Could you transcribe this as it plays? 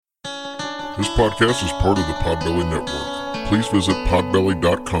This podcast is part of the Podbelly Network. Please visit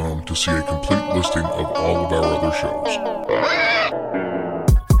podbelly.com to see a complete listing of all of our other shows.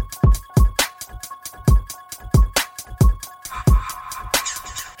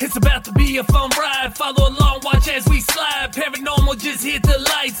 It's about to be a fun ride. Follow along, watch as we slide. Paranormal just hit the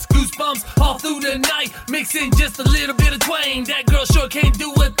lights. Goosebumps all through the night. Mixing just a little bit of twang. That girl sure can't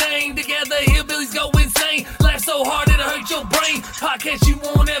do a thing. Together, hillbillies go insane. Laugh so hard it'll hurt your brain. Podcast you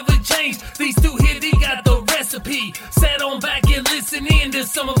won't ever change. These two here, they got the recipe. Sit on back and listen in to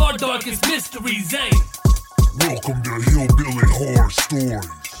some of our darkest mysteries, eh? Welcome to Hillbilly Horror Stories.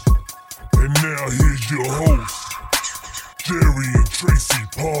 And now here's your hosts, Jerry and Tracy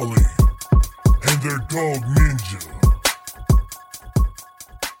Polly, and their dog Ninja.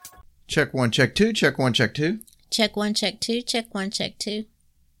 Check one, check two, check one, check two. Check one, check two, check one, check two.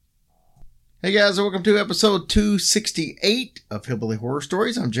 Hey guys, welcome to episode 268 of Hillbilly Horror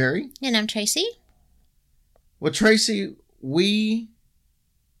Stories. I'm Jerry. And I'm Tracy. Well, Tracy, we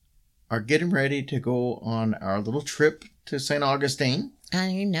are getting ready to go on our little trip to St. Augustine.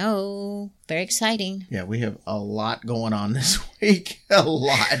 I know. Very exciting. Yeah, we have a lot going on this week. A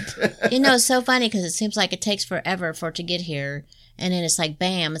lot. You know, it's so funny because it seems like it takes forever for it to get here. And then it's like,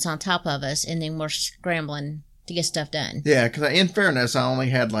 bam, it's on top of us. And then we're scrambling to get stuff done. Yeah, because in fairness, I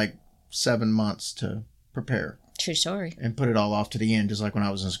only had like 7 months to prepare. True story. And put it all off to the end, just like when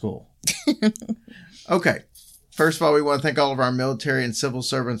I was in school. Okay. First of all, we want to thank all of our military and civil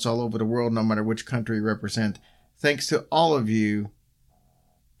servants all over the world, no matter which country you represent. Thanks to all of you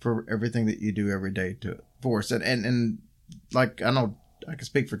for everything that you do every day for us. And like, I know I can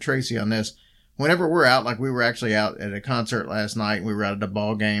speak for Tracy on this. Whenever we're out, like we were actually out at a concert last night, we were out at a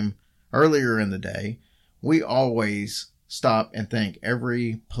ball game earlier in the day, we always stop and thank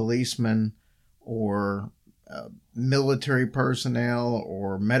every policeman or military personnel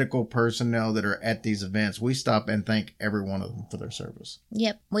or medical personnel that are at these events. We stop and thank every one of them for their service.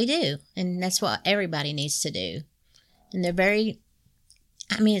 Yep, we do. And that's what everybody needs to do. And they're very...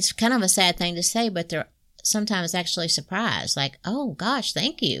 I mean, it's kind of a sad thing to say, but they're sometimes actually surprised. Like, oh, gosh,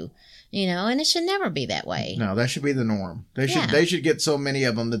 thank you. You know, and it should never be that way. No, that should be the norm. They should get so many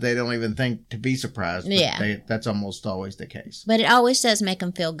of them that they don't even think to be surprised. But yeah. That's almost always the case. But it always does make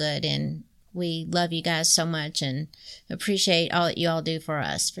them feel good. And we love you guys so much and appreciate all that you all do for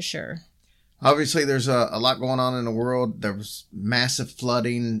us, for sure. Obviously, there's a lot going on in the world. There was massive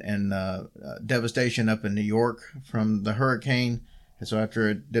flooding and devastation up in New York from the hurricane. And so after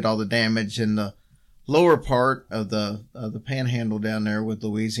it did all the damage in the lower part of the panhandle down there with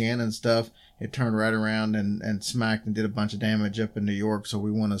Louisiana and stuff, it turned right around and smacked and did a bunch of damage up in New York. So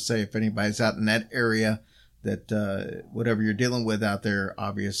we want to say if anybody's out in that area, that whatever you're dealing with out there,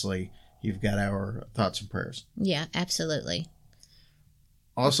 obviously you've got our thoughts and prayers. Yeah, absolutely.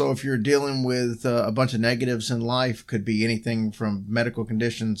 Also, if you're dealing with a bunch of negatives in life, could be anything from medical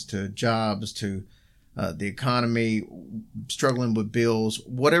conditions to jobs to the economy, struggling with bills,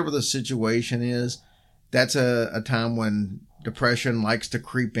 whatever the situation is, that's a time when depression likes to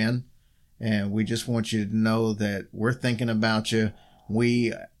creep in. And we just want you to know that we're thinking about you.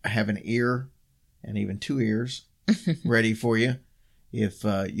 We have an ear and even 2 ears ready for you. If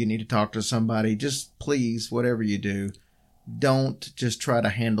you need to talk to somebody, just please, whatever you do, don't just try to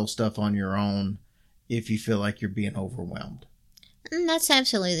handle stuff on your own if you feel like you're being overwhelmed. And that's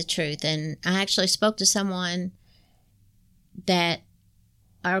absolutely the truth. And I actually spoke to someone that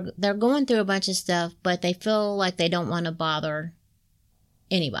they're going through a bunch of stuff, but they feel like they don't want to bother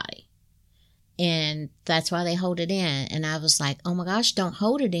anybody. And that's why they hold it in. And I was like, oh my gosh, don't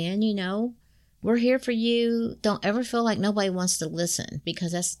hold it in. You know, we're here for you. Don't ever feel like nobody wants to listen,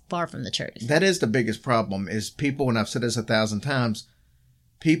 because that's far from the truth. That is the biggest problem is people, and I've said this 1,000 times,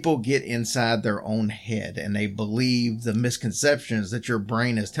 people get inside their own head and they believe the misconceptions that your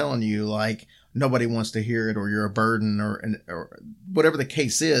brain is telling you, like nobody wants to hear it or you're a burden or whatever the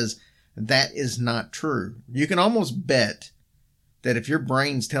case is. That is not true. You can almost bet that if your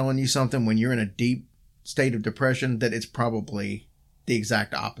brain's telling you something when you're in a deep state of depression, that it's probably the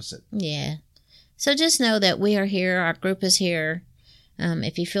exact opposite. Yeah. So just know that we are here. Our group is here.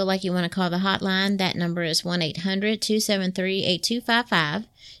 If you feel like you want to call the hotline, that number is 1-800-273-8255.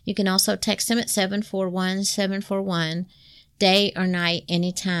 You can also text them at 741-741. Day or night,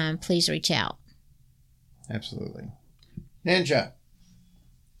 anytime, please reach out. Absolutely. Ninja.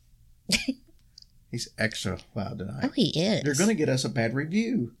 He's extra loud tonight. Oh, he is. They're going to get us a bad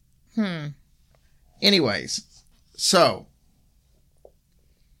review. Anyways, so,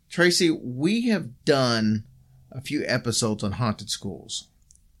 Tracy, we have done a few episodes on haunted schools.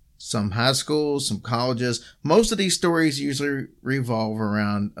 some high schools, some colleges. Most of these stories usually revolve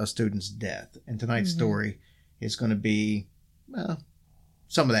around a student's death. And tonight's story is going to be, well,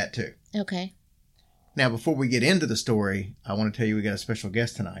 some of that too. Okay. Now, before we get into the story, I want to tell you we got a special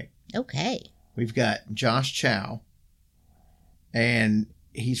guest tonight. Okay. We've got Josh Chow, and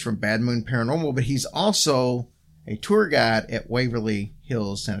he's from Bad Moon Paranormal, but he's also a tour guide at Waverly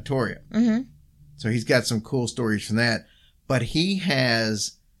Hills Sanatorium. Mm-hmm. So he's got some cool stories from that. But he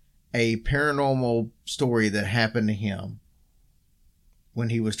has a paranormal story that happened to him when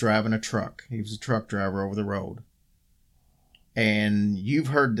he was driving a truck. He was a truck driver over the road. And you've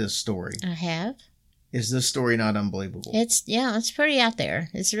heard this story. I have. Is this story not unbelievable? It's pretty out there.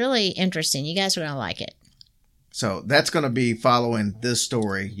 It's really interesting. You guys are going to like it. So that's going to be following this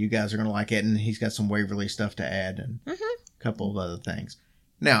story. You guys are going to like it. And he's got some Waverly stuff to add and a couple of other things.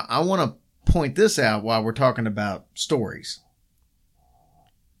 Now, I want to point this out while we're talking about stories.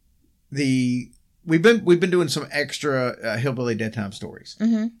 We've been doing some extra Hillbilly Dead Time stories.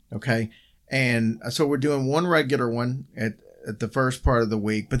 Mm-hmm. Okay. And so we're doing one regular one at the first part of the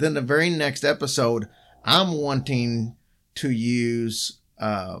week. But then the very next episode, I'm wanting to use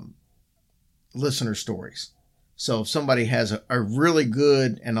listener stories. So if somebody has a really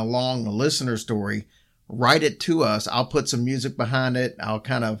good and a long listener story, write it to us. I'll put some music behind it. I'll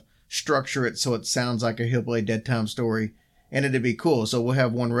kind of structure it so it sounds like a Hillbilly Dead Time story. And it'd be cool. So we'll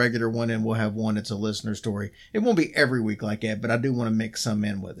have one regular one and we'll have one that's a listener story. It won't be every week like that, but I do want to mix some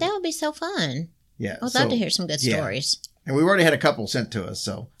in with it. That would be so fun. Yeah. I'd love to hear some good stories. And we've already had a couple sent to us.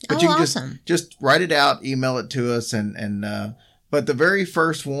 So, but Oh, you can awesome. just write it out, email it to us. But the very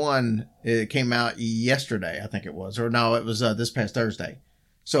first one, it came out yesterday, I think it was, or no, it was this past Thursday.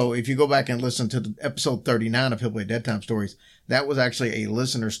 So if you go back and listen to episode 39 of Hillbilly Dead Time Stories, that was actually a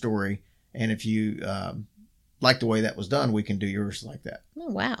listener story. And if you like the way that was done, we can do yours like that.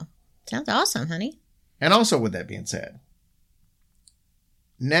 Oh, wow. Sounds awesome, honey. And also, with that being said,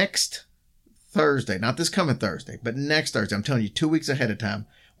 next Thursday, not this coming Thursday, but next Thursday, I'm telling you 2 weeks ahead of time,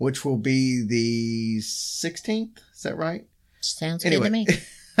 which will be the 16th. Is that right? Sounds Anyway. good to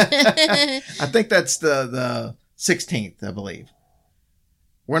me. I think that's the 16th, I believe.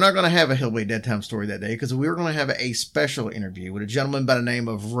 We're not going to have a Hillbilly Dead Time story that day because we were going to have a special interview with a gentleman by the name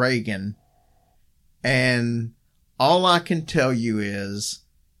of Reagan. And all I can tell you is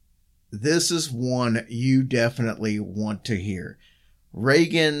this is one you definitely want to hear.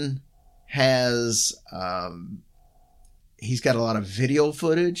 Reagan has, he's got a lot of video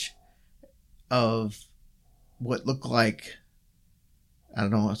footage of what looked like, I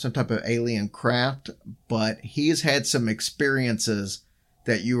don't know, some type of alien craft, but he has had some experiences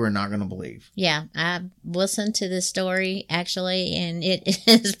that you are not going to believe. Yeah, I listened to this story, actually, and it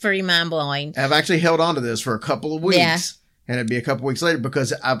is pretty mind-blowing. I've actually held on to this for a couple of weeks. Yeah. And it'd be a couple weeks later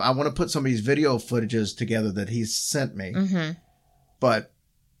because I want to put some of these video footages together that he's sent me. Mm-hmm. But,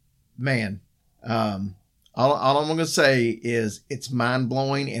 man, all I'm going to say is it's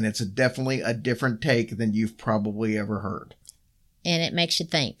mind-blowing, and it's definitely a different take than you've probably ever heard. And it makes you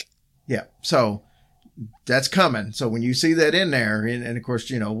think. Yeah, so that's coming. So when you see that in there, and of course,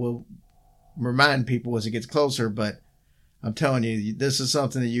 we'll remind people as it gets closer, but I'm telling you, this is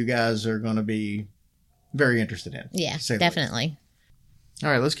something that you guys are going to be very interested in. Yeah, to say the definitely. least. All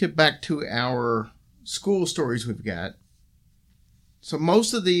right, let's get back to our school stories we've got. So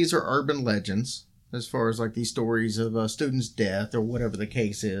most of these are urban legends, as far as like these stories of a student's death or whatever the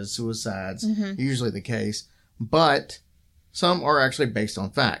case is, suicides, usually the case. But some are actually based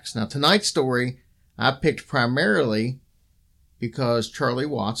on facts. Now, tonight's story I picked primarily because Charlie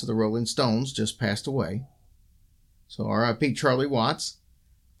Watts of the Rolling Stones just passed away. So R.I.P. Charlie Watts.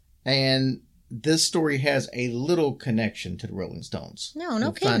 And this story has a little connection to the Rolling Stones. No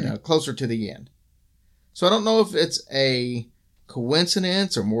We'll kidding. find out closer to the end. So I don't know if it's a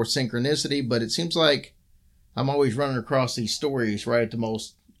coincidence or more synchronicity, but it seems like I'm always running across these stories right at the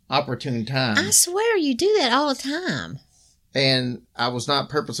most opportune time. I swear you do that all the time. And I was not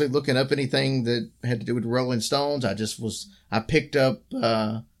purposely looking up anything that had to do with the Rolling Stones. I picked up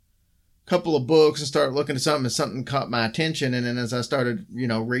a couple of books and started looking at something, and something caught my attention. And then as I started,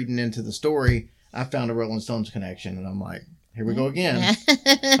 reading into the story, I found a Rolling Stones connection. And I'm like, here we go again.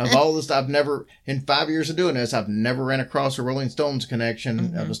 Of all this, in 5 years of doing this, I've never ran across a Rolling Stones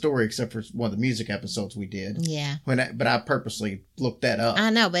connection of a story, except for one of the music episodes we did. Yeah. But I purposely looked that up.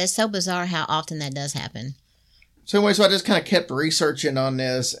 I know, but it's so bizarre how often that does happen. So anyway, I just kind of kept researching on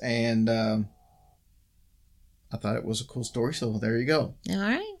this, and I thought it was a cool story, so there you go. All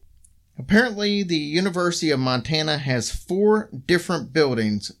right. Apparently, the University of Montana has 4 different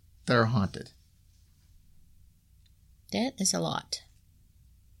buildings that are haunted. That is a lot.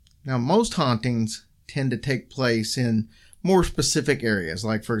 Now, most hauntings tend to take place in more specific areas,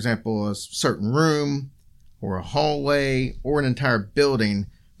 like, for example, a certain room or a hallway or an entire building.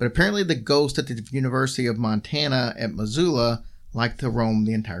 But apparently the ghosts at the University of Montana at Missoula like to roam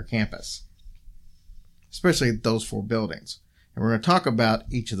the entire campus, especially those 4 buildings. And we're going to talk about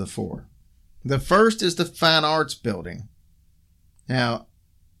each of the 4. The first is the Fine Arts Building. Now,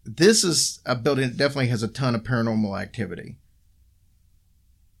 this is a building that definitely has a ton of paranormal activity.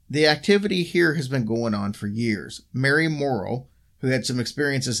 The activity here has been going on for years. Mary Morrill, who had some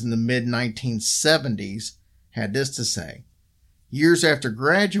experiences in the mid-1970s, had this to say. Years after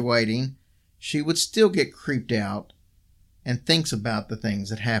graduating, she would still get creeped out and thinks about the things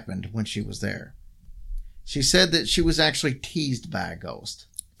that happened when she was there. She said that she was actually teased by a ghost.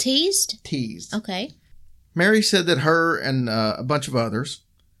 Teased? Teased. Okay. Mary said that her and a bunch of others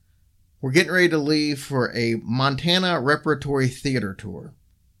were getting ready to leave for a Montana Repertory Theater tour.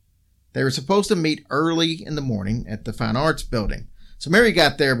 They were supposed to meet early in the morning at the Fine Arts Building. So Mary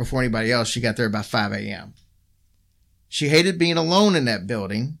got there before anybody else. She got there about 5 a.m. She hated being alone in that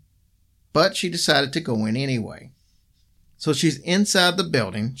building, but she decided to go in anyway. So she's inside the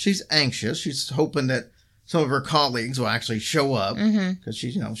building. She's anxious. She's hoping that some of her colleagues will actually show up because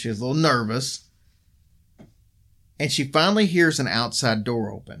she's a little nervous. And she finally hears an outside door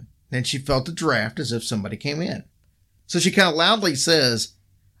open. Then she felt a draft as if somebody came in. So she kind of loudly says,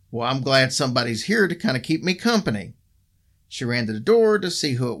 "Well, I'm glad somebody's here to kind of keep me company." She ran to the door to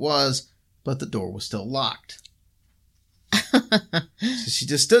see who it was, but the door was still locked. So she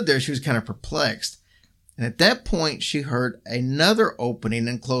just stood there. She was kind of perplexed. And at that point, she heard another opening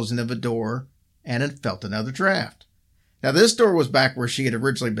and closing of a door and had felt another draft. Now, this door was back where she had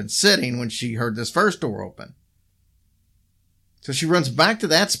originally been sitting when she heard this first door open. So she runs back to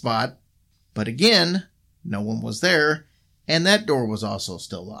that spot, but again, no one was there, and that door was also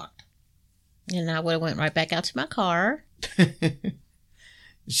still locked. And I would have went right back out to my car.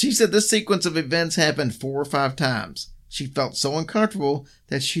 She said this sequence of events happened 4 or 5 times. She felt so uncomfortable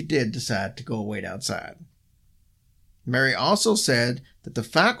that she did decide to go wait outside. Mary also said that the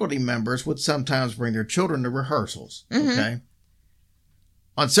faculty members would sometimes bring their children to rehearsals. Okay.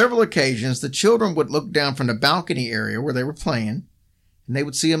 On several occasions, the children would look down from the balcony area where they were playing, and they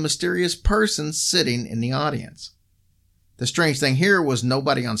would see a mysterious person sitting in the audience. The strange thing here was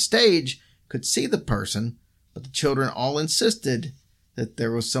nobody on stage could see the person, but the children all insisted that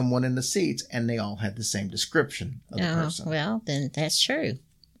there was someone in the seats, and they all had the same description of the person. Well, then that's true.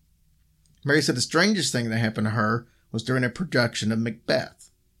 Mary said the strangest thing that happened to her was during a production of Macbeth,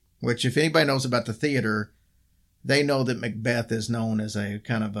 which, if anybody knows about the theater, they know that Macbeth is known as a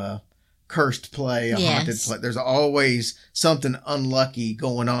kind of a cursed play, a haunted play. There's always something unlucky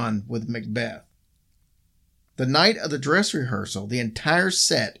going on with Macbeth. The night of the dress rehearsal, the entire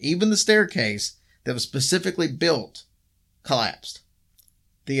set, even the staircase that was specifically built, collapsed.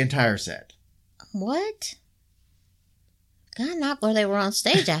 The entire set. What? God, not where they were on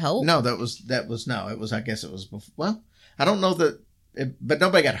stage, I hope. No, it was, I guess it was before. Well, I don't know but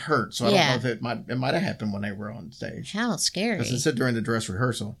nobody got hurt, so I don't know if it might have happened when they were on stage. How scary. Because it said during the dress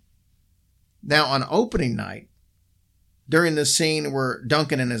rehearsal. Now, on opening night, during the scene where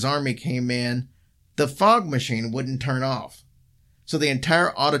Duncan and his army came in, the fog machine wouldn't turn off. So the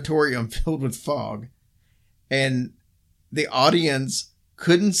entire auditorium filled with fog, and the audience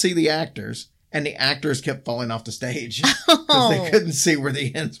couldn't see the actors, and the actors kept falling off the stage because they couldn't see where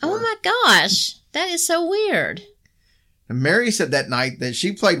the ends were. Oh my gosh, that is so weird. And Mary said that night that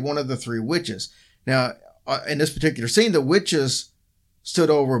she played one of the 3 witches. Now, in this particular scene, the witches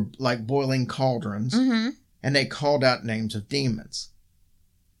stood over like boiling cauldrons, and they called out names of demons.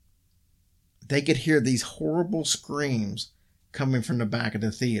 They could hear these horrible screams coming from the back of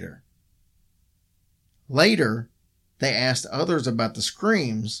the theater. Later, they asked others about the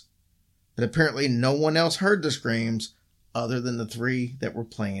screams, but apparently no one else heard the screams other than the 3 that were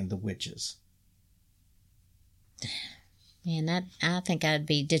playing the witches. Man, I think I'd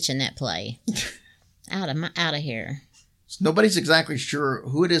be ditching that play. out of here. So nobody's exactly sure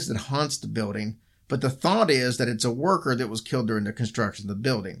who it is that haunts the building, but the thought is that it's a worker that was killed during the construction of the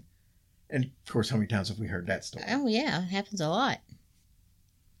building. And, of course, how many times have we heard that story? Oh, yeah. It happens a lot.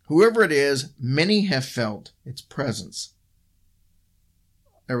 Whoever it is, many have felt its presence.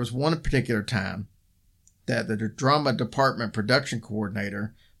 There was one particular time that the drama department production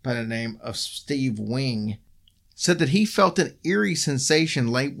coordinator by the name of Steve Wing said that he felt an eerie sensation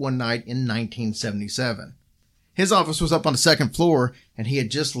late one night in 1977. His office was up on the 2nd floor, and he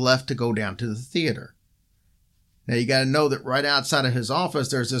had just left to go down to the theater. Now, you got to know that right outside of his office,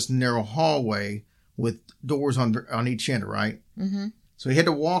 there's this narrow hallway with doors on each end, right? So he had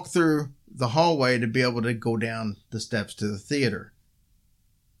to walk through the hallway to be able to go down the steps to the theater.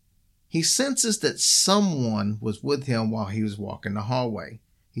 He senses that someone was with him while he was walking the hallway.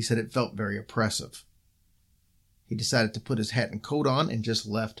 He said it felt very oppressive. He decided to put his hat and coat on and just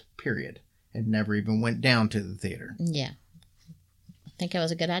left, period, and never even went down to the theater. Yeah. I think that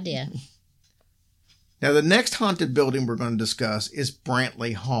was a good idea. Now, the next haunted building we're going to discuss is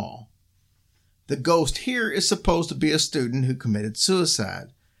Brantley Hall. The ghost here is supposed to be a student who committed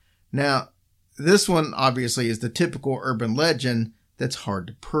suicide. Now, this one obviously is the typical urban legend that's hard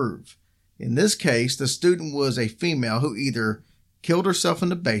to prove. In this case, the student was a female who either killed herself in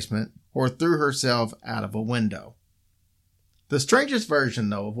the basement or threw herself out of a window. The strangest version,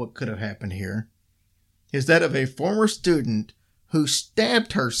 though, of what could have happened here is that of a former student who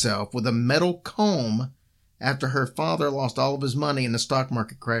stabbed herself with a metal comb after her father lost all of his money in the stock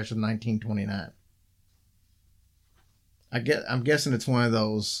market crash of 1929. I'm guessing it's one of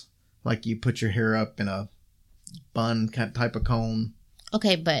those, like you put your hair up in a bun type of comb.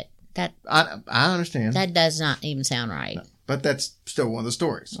 Okay, but that... I understand. That does not even sound right. But that's still one of the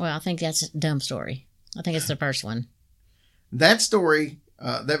stories. Well, I think that's a dumb story. I think it's the first one. That story,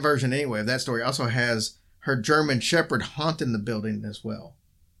 that version anyway, of that story also has her German Shepherd haunting the building as well.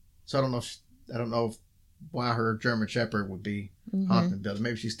 So I don't know why her German Shepherd would be haunting the building.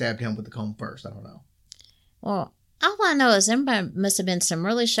 Maybe she stabbed him with the comb first. I don't know. Well, all I know is there must have been some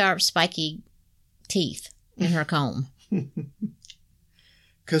really sharp, spiky teeth in her comb.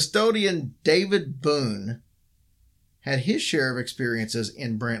 Custodian David Boone had his share of experiences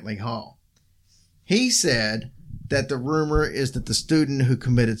in Brantley Hall. He said that the rumor is that the student who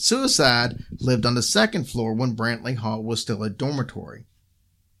committed suicide lived on the second floor when Brantley Hall was still a dormitory.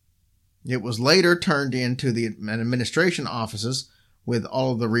 It was later turned into the administration offices. With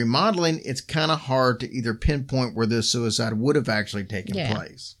all of the remodeling, it's kind of hard to either pinpoint where this suicide would have actually taken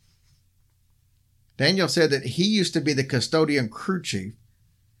place. Daniel said that he used to be the custodian crew chief,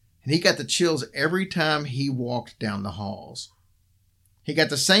 and he got the chills every time he walked down the halls. He got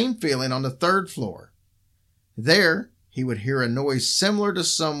the same feeling on the third floor. There, he would hear a noise similar to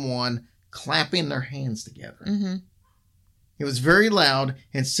someone clapping their hands together. Mm-hmm. It was very loud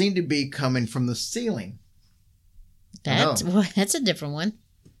and seemed to be coming from the ceiling. That's a different one.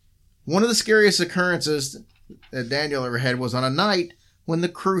 One of the scariest occurrences that Daniel ever had was on a night when the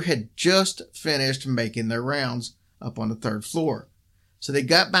crew had just finished making their rounds up on the third floor. So they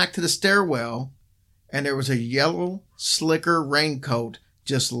got back to the stairwell, and there was a yellow slicker raincoat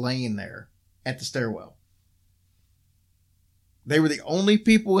just laying there at the stairwell. They were the only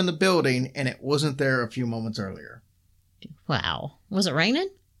people in the building, and it wasn't there a few moments earlier. Wow. Was it raining?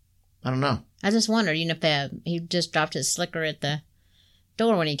 I don't know. I just wondered, if he just dropped his slicker at the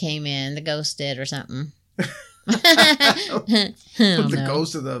door when he came in, the ghost did or something. The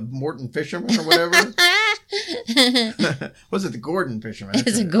ghost of the Morton fisherman or whatever? Was it the Gordon fisherman?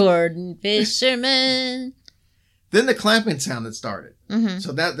 It's a Gordon fisherman. Then the clapping sound had started.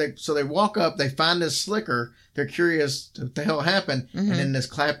 Mm-hmm. So they walk up, they find this slicker, they're curious what the hell happened, and then this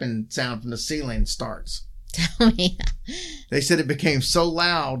clapping sound from the ceiling starts. Tell me. They said it became so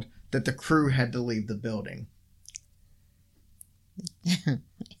loud that the crew had to leave the building.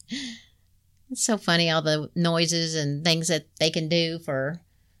 It's so funny, all the noises and things that they can do for,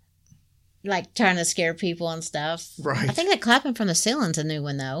 like, trying to scare people and stuff. Right. I think that clapping from the ceiling's a new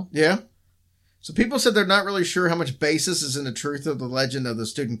one, though. Yeah. So people said they're not really sure how much basis is in the truth of the legend of the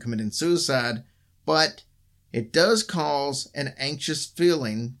student committing suicide, but it does cause an anxious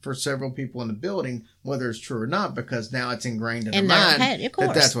feeling for several people in the building, whether it's true or not, because now it's ingrained in their mind head, of course,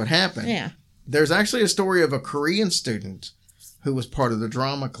 that that's what happened. Yeah. There's actually a story of a Korean student who was part of the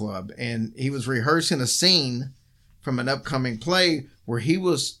drama club, and he was rehearsing a scene from an upcoming play where he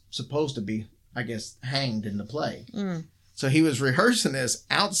was supposed to be, I guess, hanged in the play. So he was rehearsing this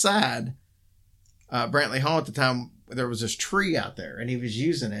outside Brantley Hall at the time. There was this tree out there, and he was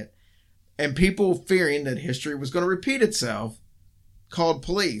using it. And people, fearing that history was going to repeat itself, called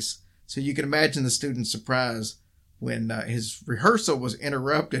police. So you can imagine the student's surprise when his rehearsal was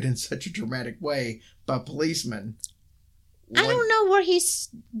interrupted in such a dramatic way by policemen. I don't know where he's,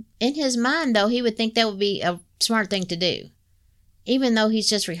 in his mind, though, he would think that would be a smart thing to do. Even though he's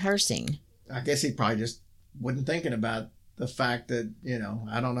just rehearsing. I guess he probably just wasn't thinking about the fact that,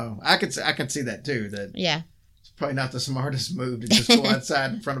 I don't know. I can see that too. That yeah. It's probably not the smartest move to just go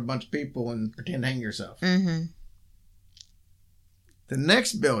outside in front of a bunch of people and pretend to hang yourself. Mm-hmm. The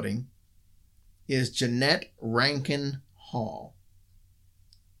next building is Jeanette Rankin Hall.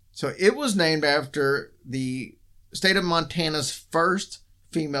 So it was named after the state of Montana's first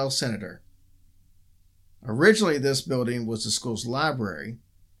female senator. Originally, this building was the school's library,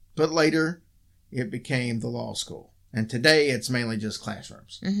 but later it became the law school. And today it's mainly just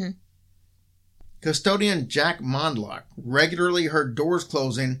classrooms. Mm-hmm. Custodian Jack Mondlock regularly heard doors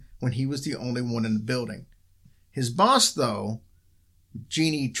closing when he was the only one in the building. His boss, though,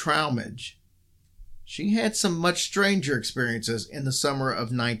 Jeannie Trowmage, she had some much stranger experiences in the summer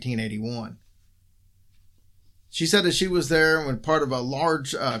of 1981. She said that she was there when part of a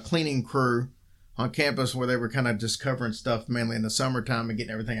large cleaning crew on campus where they were kind of just covering stuff mainly in the summertime and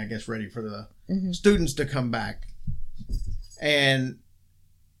getting everything, I guess, ready for the students to come back. And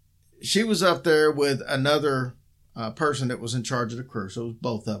she was up there with another person that was in charge of the crew, so it was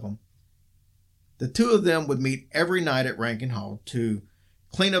both of them. The two of them would meet every night at Rankin Hall to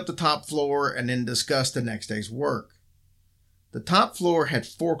clean up the top floor and then discuss the next day's work. The top floor had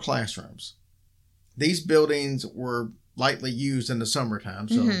 4 classrooms. These buildings were lightly used in the summertime,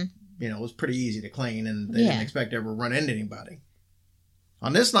 so it was pretty easy to clean, and they didn't expect to ever run into anybody.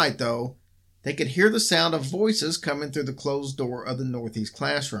 On this night, though, they could hear the sound of voices coming through the closed door of the northeast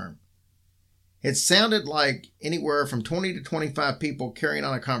classroom. It sounded like anywhere from 20 to 25 people carrying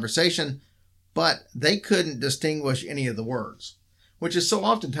on a conversation, but they couldn't distinguish any of the words, which is so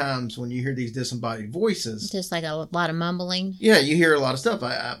oftentimes when you hear these disembodied voices. Just like a lot of mumbling. Yeah, you hear a lot of stuff.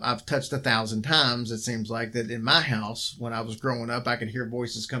 I've touched 1,000 times, it seems like, that in my house, when I was growing up, I could hear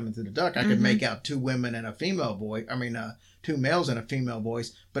voices coming through the duct. I could make out 2 women and a female voice. 2 males and a female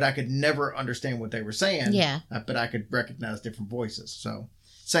voice, but I could never understand what they were saying. Yeah. But I could recognize different voices. So,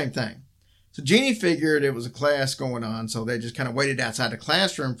 same thing. So Jeannie figured it was a class going on, so they just kind of waited outside the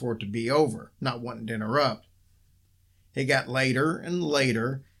classroom for it to be over, not wanting to interrupt. It got later and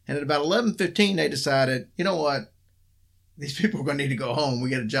later, and at about 11:15, they decided, you know what? These people are going to need to go home. We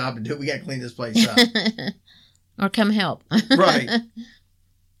got a job to do. We got to clean this place up. Or come help. Right.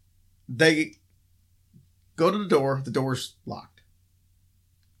 They go to the door. The door's locked.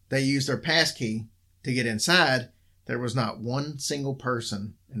 They use their pass key to get inside. There was not one single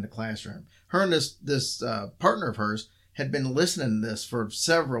person in the classroom. Her and this partner of hers had been listening to this for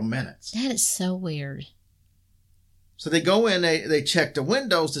several minutes. That is so weird. So they go in, they check the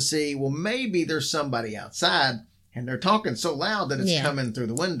windows to see, well, maybe there's somebody outside, and they're talking so loud that it's coming through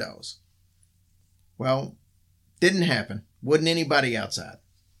the windows. Well, didn't happen. Wasn't anybody outside.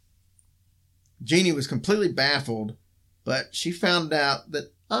 Jeannie was completely baffled, but she found out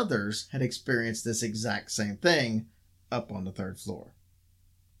that others had experienced this exact same thing up on the 3rd floor.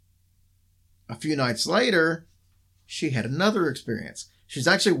 A few nights later, she had another experience. She was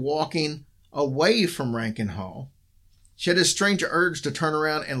actually walking away from Rankin Hall. She had a strange urge to turn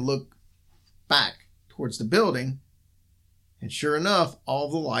around and look back towards the building. And sure enough, all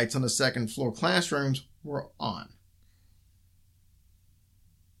the lights on the 2nd floor classrooms were on.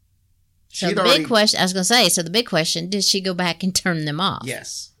 So the big question, I was going to say, the big question, did she go back and turn them off?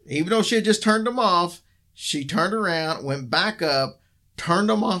 Yes. Even though she had just turned them off, she turned around, went back up, turned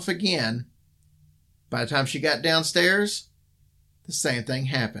them off again. By the time she got downstairs, the same thing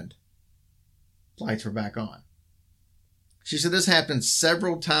happened. Lights were back on. She said this happened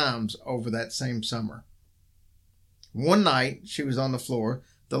several times over that same summer. One night, she was on the floor.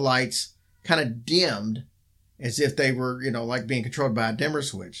 The lights kind of dimmed as if they were, like being controlled by a dimmer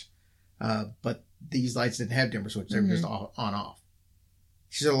switch. But these lights didn't have dimmer switch. They were just on-off.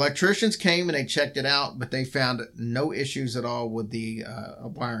 She said electricians came and they checked it out, but they found no issues at all with the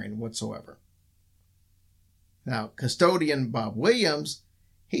wiring whatsoever. Now, custodian Bob Williams,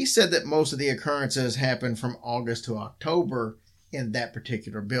 he said that most of the occurrences happened from August to October in that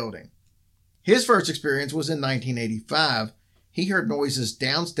particular building. His first experience was in 1985. He heard noises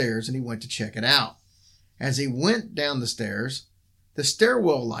downstairs and he went to check it out. As he went down the stairs, the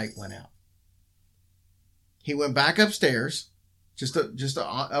stairwell light went out. He went back upstairs, just a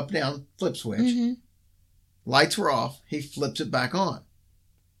up-down flip switch. Lights were off. He flips it back on.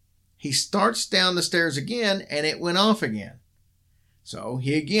 He starts down the stairs again, and it went off again. So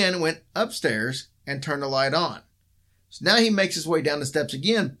he again went upstairs and turned the light on. So now he makes his way down the steps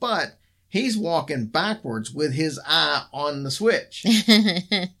again, but he's walking backwards with his eye on the switch.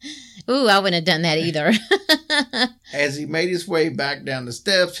 Ooh, I wouldn't have done that either. As he made his way back down the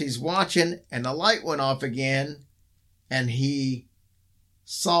steps, he's watching, and the light went off again, and he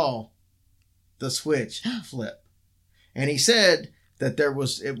saw the switch flip. And he said that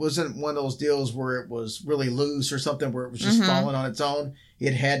it wasn't one of those deals where it was really loose or something where it was just falling on its own.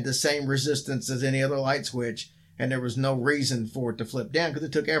 It had the same resistance as any other light switch, and there was no reason for it to flip down because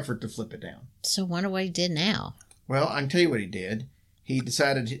it took effort to flip it down. So I wonder what he did now. Well, I can tell you what he did. He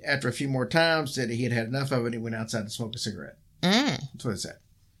decided after a few more times that he had had enough of it, and he went outside to smoke a cigarette. That's what it said.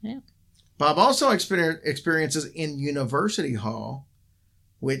 Yeah. Bob also experiences in University Hall,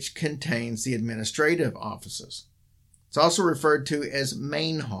 which contains the administrative offices. It's also referred to as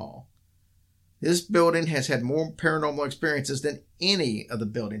Main Hall. This building has had more paranormal experiences than any of the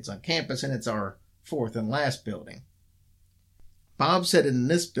buildings on campus, and it's our fourth and last building. Bob said in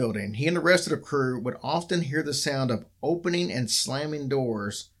this building, he and the rest of the crew would often hear the sound of opening and slamming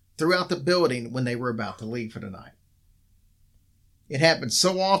doors throughout the building when they were about to leave for the night. It happened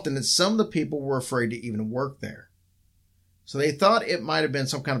so often that some of the people were afraid to even work there. So they thought it might have been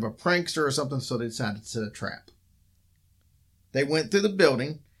some kind of a prankster or something, so they decided to set a trap. They went through the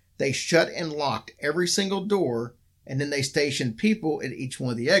building, they shut and locked every single door, and then they stationed people at each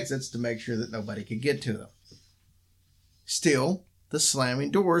one of the exits to make sure that nobody could get to them. Still, the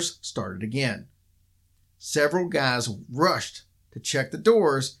slamming doors started again. Several guys rushed to check the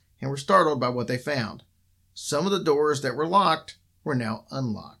doors and were startled by what they found. Some of the doors that were locked were now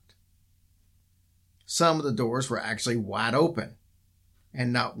unlocked. Some of the doors were actually wide open,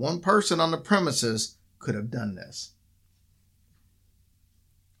 and not one person on the premises could have done this.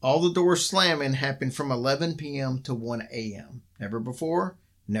 All the doors slamming happened from 11 p.m. to 1 a.m. Never before,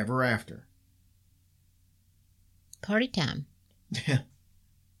 never after. Party time.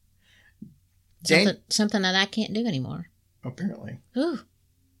 Dan- something that I can't do anymore. Apparently. Ooh.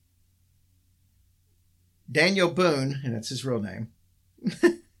 Daniel Boone, and that's his real name,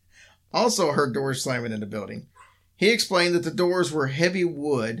 also heard doors slamming in the building. He explained that the doors were heavy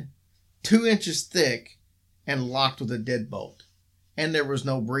wood, 2 inches thick, and locked with a deadbolt. And there was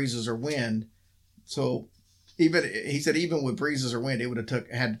no breezes or wind. So he said even with breezes or wind, it would have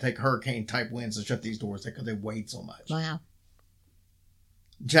had to take hurricane type winds to shut these doors because they weighed so much. Wow.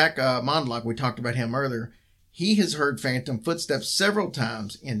 Jack Mondlock, we talked about him earlier. He has heard phantom footsteps several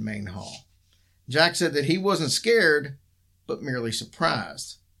times in Main Hall. Jack said that he wasn't scared, but merely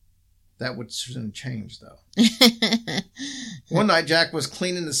surprised. That would soon change, though. One night, Jack was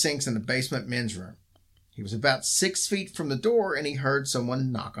cleaning the sinks in the basement men's room. He was about 6 feet from the door, and he heard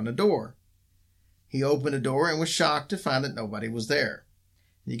someone knock on the door. He opened the door and was shocked to find that nobody was there.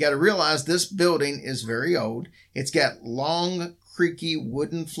 You got to realize this building is very old. It's got long, creaky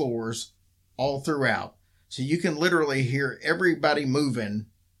wooden floors all throughout. So you can literally hear everybody moving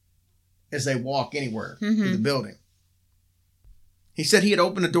as they walk anywhere through the building. He said he had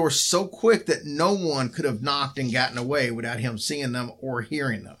opened the door so quick that no one could have knocked and gotten away without him seeing them or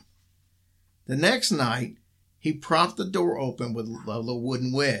hearing them. The next night, he propped the door open with a little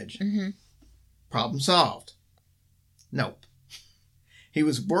wooden wedge. Mm-hmm. Problem solved. Nope. He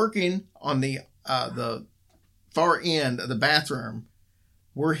was working on the far end of the bathroom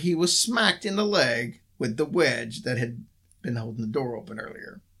where he was smacked in the leg with the wedge that had been holding the door open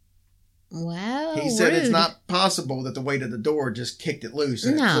earlier. Wow. He said rude. it's not possible that the weight of the door just kicked it loose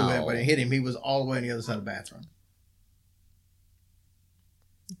and it flew out when it hit him. He was all the way on the other side of the bathroom.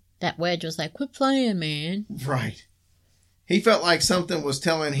 That wedge was like, quit playing, man. Right. He felt like something was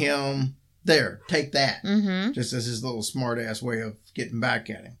telling him, there, take that. Mm-hmm. Just as his little smart-ass way of getting back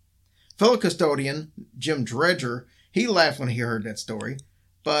at him. Fellow custodian, Jim Dredger, he laughed when he heard that story,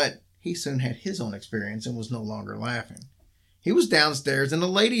 but he soon had his own experience and was no longer laughing. He was downstairs in the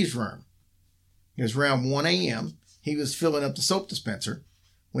ladies' room. It was around 1 a.m. He was filling up the soap dispenser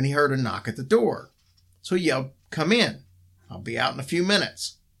when he heard a knock at the door. So he yelled, come in. I'll be out in a few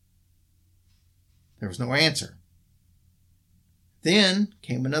minutes. There was no answer. Then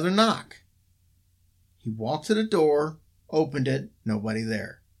came another knock. He walked to the door, opened it, nobody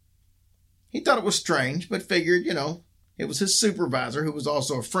there. He thought it was strange, but figured, it was his supervisor, who was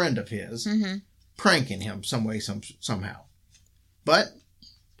also a friend of his, pranking him some way, somehow. But,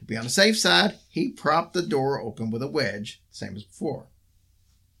 to be on the safe side, he propped the door open with a wedge, same as before.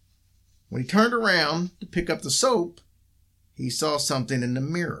 When he turned around to pick up the soap, he saw something in the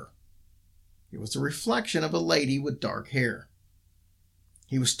mirror. It was the reflection of a lady with dark hair.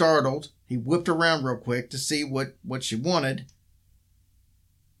 He was startled. He whipped around real quick to see what she wanted,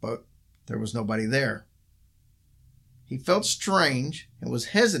 but there was nobody there. He felt strange and was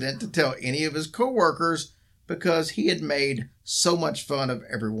hesitant to tell any of his coworkers because he had made so much fun of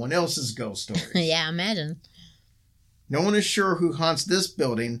everyone else's ghost stories. Yeah, imagine. No one is sure who haunts this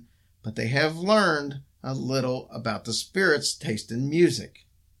building, but they have learned a little about the spirits' taste in music.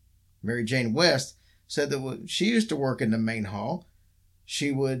 Mary Jane West said that when she used to work in the main hall,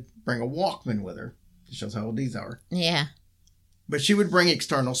 she would bring a Walkman with her. It shows how old these are. Yeah. But she would bring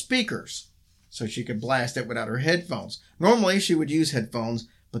external speakers so she could blast it without her headphones. Normally, she would use headphones,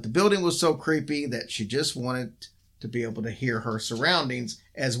 but the building was so creepy that she just wanted to be able to hear her surroundings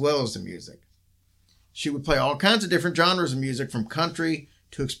as well as the music. She would play all kinds of different genres of music, from country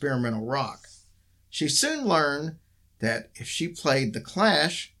to experimental rock. She soon learned that if she played The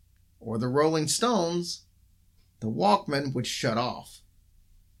Clash or the Rolling Stones, the Walkman would shut off.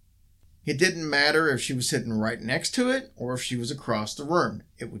 It didn't matter if she was sitting right next to it or if she was across the room.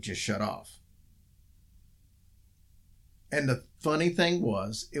 It would just shut off. And the funny thing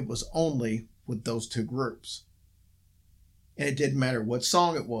was, it was only with those two groups. And it didn't matter what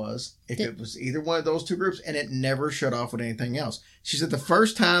song it was, if it was either one of those two groups, and it never shut off with anything else. She said the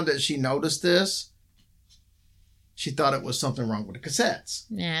first time that she noticed this, she thought it was something wrong with the cassettes.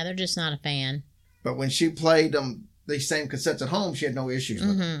 Yeah, they're just not a fan. But when she played these same cassettes at home, she had no issues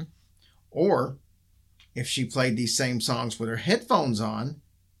with them. Or if she played these same songs with her headphones on,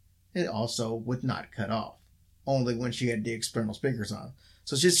 it also would not cut off. Only when she had the external speakers on.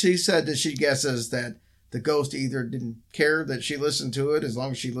 So she said that she guesses that the ghost either didn't care that she listened to it, as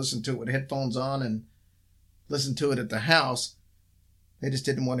long as she listened to it with headphones on and listened to it at the house. They just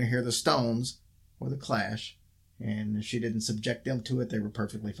didn't want to hear the Stones or the Clash. And if she didn't subject them to it, they were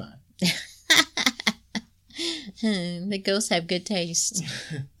perfectly fine. The ghosts have good taste.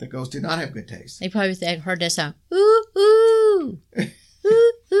 The ghosts do not have good taste. They probably heard that song, ooh, ooh,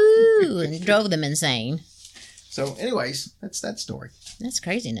 ooh, ooh, and drove them insane. So anyways, that's that story. That's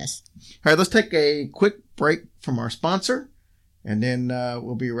craziness. All right, let's take a quick break from our sponsor, and then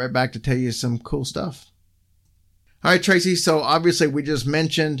we'll be right back to tell you some cool stuff. All right, Tracy, so obviously we just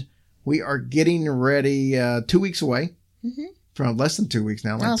mentioned we are getting ready 2 weeks away from less than 2 weeks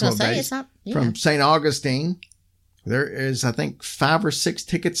now, like 12 days, it's not, from St. Augustine. There is, I think, 5 or 6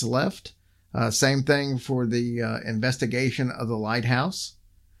 tickets left. Same thing for the investigation of the lighthouse.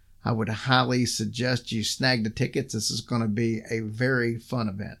 I would highly suggest you snag the tickets. This is going to be a very fun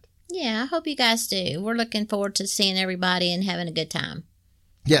event. Yeah, I hope you guys do. We're looking forward to seeing everybody and having a good time.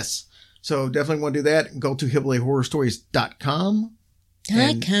 Yes. So definitely want to do that. Go to hillbillyhorrorstories.com.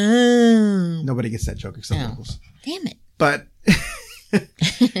 Nobody gets that joke except locals. Damn it. But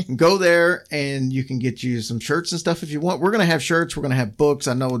go there and you can get you some shirts and stuff if you want. We're going to have shirts. We're going to have books.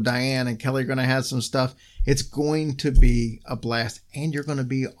 I know Diane and Kelly are going to have some stuff. It's going to be a blast. And you're going to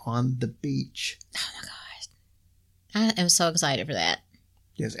be on the beach. Oh, my gosh. I am so excited for that.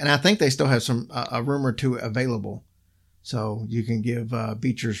 Yes. And I think they still have a room or two available. So you can give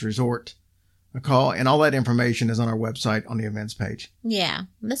Beachers Resort a call. And all that information is on our website on the events page. Yeah.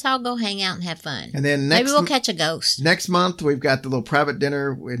 Let's all go hang out and have fun. And then maybe we'll catch a ghost. Next month, we've got the little private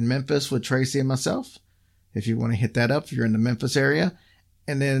dinner in Memphis with Tracy and myself. If you want to hit that up, if you're in the Memphis area.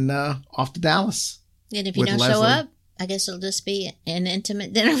 And then off to Dallas. And if you don't show up, I guess it'll just be an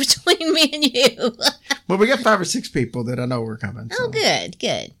intimate dinner between me and you. Well, we got 5 or 6 people that I know are coming. So. Oh, good.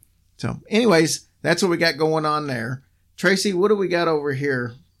 So anyways, that's what we got going on there. Tracy, what do we got over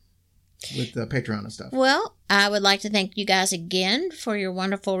here with the Patreon and stuff? Well, I would like to thank you guys again for your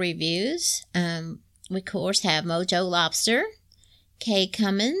wonderful reviews. We, of course, have Mojo Lobster, Kay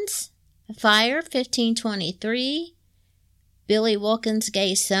Cummins, Fire 1523, Billy Wilkins'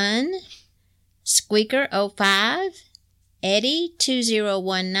 Gay Son, Squeaker 05, Eddie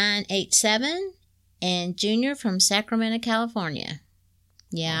 201987, and Junior from Sacramento, California.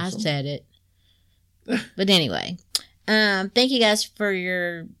 Yeah, awesome. I said it. But anyway, thank you guys for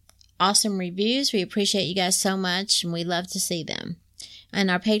your awesome reviews. We appreciate you guys so much, and we love to see them. And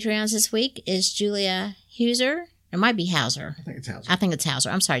our Patreons this week is Julia Hauser. It might be Hauser. I think it's Hauser. I think it's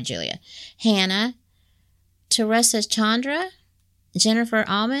Hauser. I'm sorry, Julia. Hannah, Teresa Chandra, Jennifer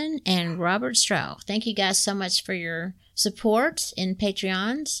Alman, and Robert Stroh. Thank you guys so much for your support in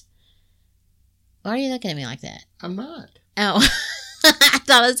Patreons. Why are you looking at me like that? I'm not. Oh, I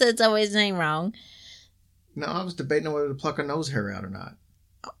thought I said somebody's name wrong. No, I was debating whether to pluck a nose hair out or not.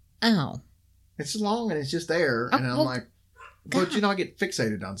 Oh. It's long and it's just there. And I'm like, but I get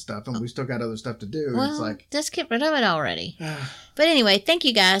fixated on stuff and we still got other stuff to do. Well, it's like, just get rid of it already. But anyway, thank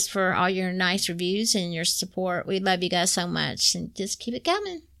you guys for all your nice reviews and your support. We love you guys so much and just keep it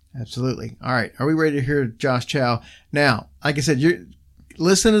coming. Absolutely. All right. Are we ready to hear Josh Chow? Now, like I said,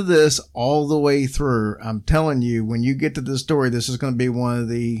 listen to this all the way through. I'm telling you, when you get to this story, this is going to be one of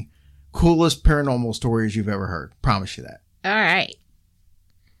the coolest paranormal stories you've ever heard. Promise you that. All right.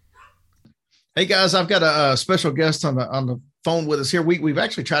 Hey guys, I've got a special guest on the phone with us here. We've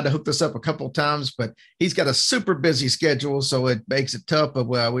actually tried to hook this up a couple of times, but he's got a super busy schedule, so it makes it tough. But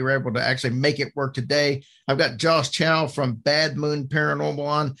we were able to actually make it work today. I've got Josh Chow from Bad Moon Paranormal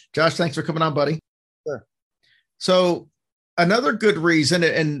on. Josh, thanks for coming on, buddy. Sure. So another good reason,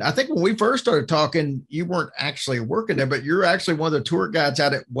 and I think when we first started talking, you weren't actually working there, but you're actually one of the tour guides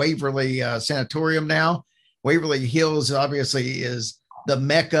out at Waverly Sanatorium now. Waverly Hills obviously is the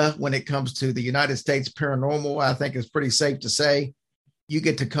Mecca when it comes to the United States paranormal. I think it's pretty safe to say. you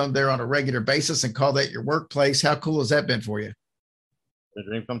get to come there on a regular basis and call that your workplace. How cool has that been for you? The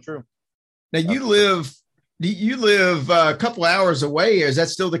dream come true. Now you live a couple hours away. Is that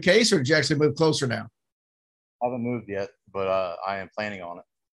still the case, or did you actually move closer now? I haven't moved yet, but I am planning on it.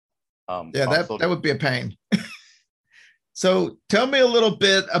 Yeah, that would be a pain. So tell me a little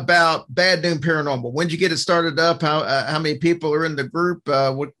bit about Bad Noon Paranormal. When did you get it started up? How many people are in the group?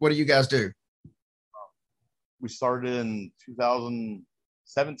 What do you guys do? We started in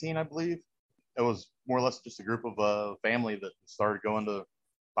 2017, I believe. It was more or less just a group of family that started going to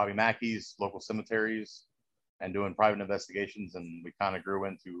Bobby Mackey's, local cemeteries, and doing private investigations. And we kind of grew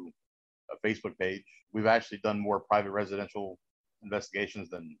into a Facebook page. We've actually done more private residential investigations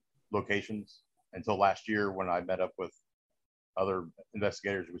than locations until last year when I met up with other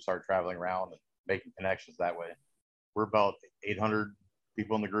investigators. We started traveling around and making connections that way. We're about 800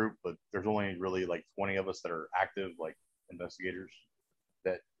 people in the group, but there's only really like 20 of us that are active, like investigators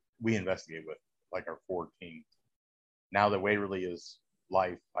that we investigate with, like our core team. Now that Waverly is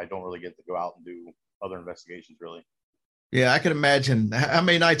life, I don't really get to go out and do other investigations really. Yeah, I can imagine. How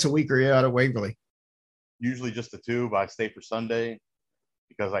many nights a week are you out of Waverly? Usually just the two, but I stay for Sunday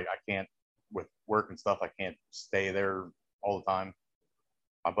because I can't, with work and stuff, I can't stay there all the time.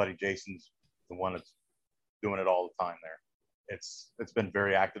 My buddy Jason's the one that's doing it all the time there. It's been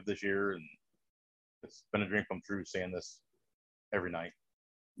very active this year, and it's been a dream come true seeing this every night.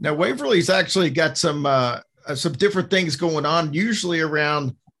 Now Waverly's actually got some different things going on. Usually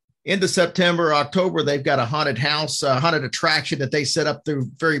around end of September, October, they've got a haunted house, haunted attraction that they set up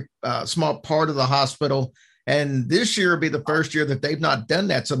through very small part of the hospital. And this year will be the first year that they've not done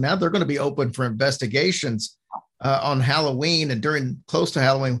that. So now they're going to be open for investigations on Halloween and during close to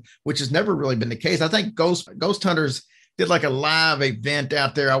Halloween, which has never really been the case. I think Ghost Hunters did like a live event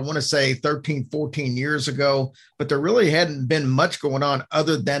out there, I want to say 13, 14 years ago, but there really hadn't been much going on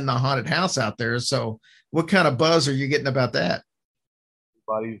other than the haunted house out there. So what kind of buzz are you getting about that?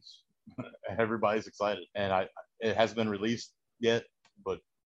 Everybody's excited, and it hasn't been released yet, but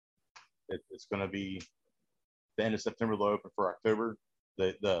it's going to be the end of September. They'll open for October.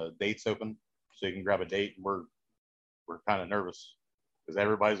 The date's open, so you can grab a date. We're kind of nervous because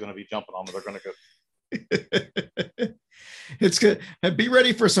everybody's going to be jumping on it. They're going to go. It's good. And be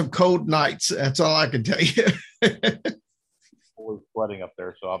ready for some cold nights. That's all I can tell you. Always flooding up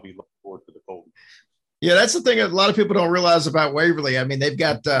there, so I'll be looking forward to the cold. Yeah, that's the thing a lot of people don't realize about Waverly. I mean, they've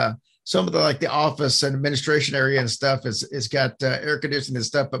got some of the office and administration area and stuff is got air conditioning and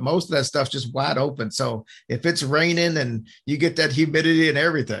stuff, but most of that stuff's just wide open. So if it's raining and you get that humidity and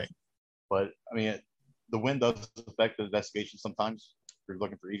everything. But I mean, the wind does affect the investigation sometimes. We're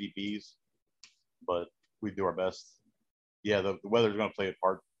looking for EVPs, but we do our best. Yeah, the weather's going to play a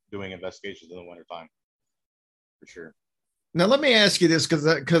part doing investigations in the wintertime, for sure. Now, let me ask you this,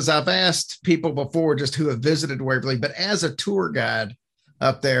 because I've asked people before just who have visited Waverly, but as a tour guide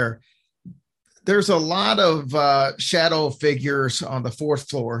up there, there's a lot of shadow figures on the fourth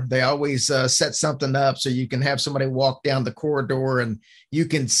floor. They always set something up so you can have somebody walk down the corridor and you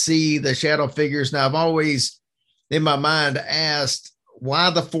can see the shadow figures. Now, I've always, in my mind, asked,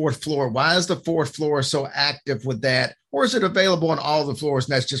 why the fourth floor? Why is the fourth floor so active with that? Or is it available on all the floors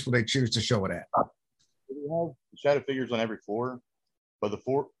and that's just where they choose to show it at? We have shadow figures on every floor, but the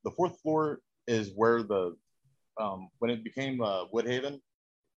fourth floor is where when it became Woodhaven,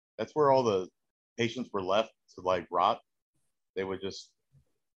 that's where all the patients were left to rot. They would just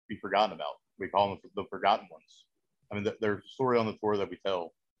be forgotten about. We call them the forgotten ones. I mean, there's a story on the tour that we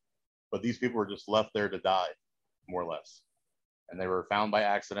tell, but these people were just left there to die, more or less. And they were found by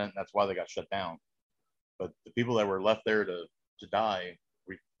accident. That's why they got shut down. But the people that were left there to die,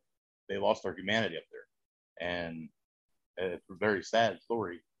 they lost their humanity up there. And it's a very sad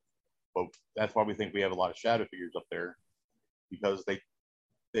story. But that's why we think we have a lot of shadow figures up there, because they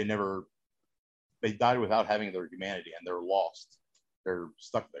died without having their humanity, and they're lost. They're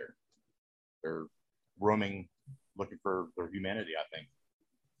stuck there. They're roaming, looking for their humanity, I think.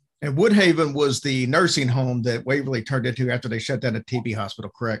 And Woodhaven was the nursing home that Waverly turned into after they shut down a TB hospital,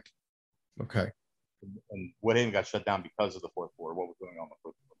 correct? Okay. And Woodhaven got shut down because of the fourth floor, what was going on the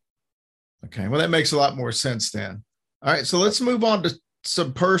fourth floor. Okay, well, that makes a lot more sense then. All right, so let's move on to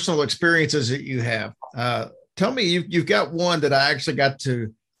some personal experiences that you have. Tell me, you've got one that I actually got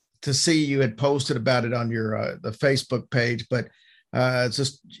to see. You had posted about it on your the Facebook page, but it's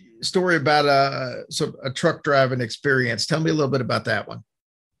a story about a truck driving experience. Tell me a little bit about that one.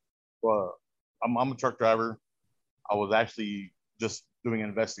 Well, I'm a truck driver. I was actually just doing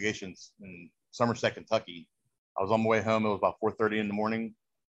investigations in Somerset, Kentucky. I was on my way home. It was about 4:30 in the morning.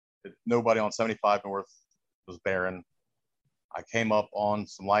 Nobody on 75 North was barren. I came up on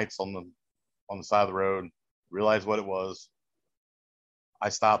some lights on the side of the road, realized what it was. I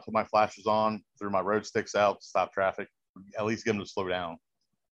stopped, put my flashers on, threw my road sticks out, stop traffic, at least get them to slow down.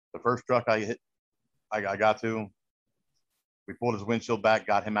 The first truck I got to, we pulled his windshield back,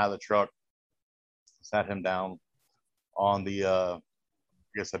 got him out of the truck, sat him down on the, I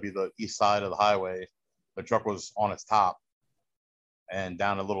guess that'd be the east side of the highway. The truck was on its top and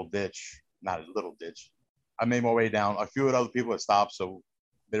down a little ditch, not a little ditch. I made my way down. A few other people had stopped, so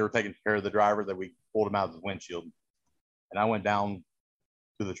they were taking care of the driver that we pulled him out of the windshield. And I went down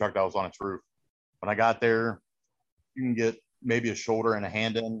to the truck that was on its roof. When I got there, you can get maybe a shoulder and a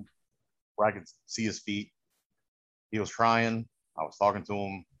hand in where I could see his feet. He was crying. I was talking to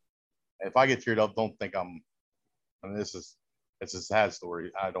him. If I get teared up, don't think I mean, it's a sad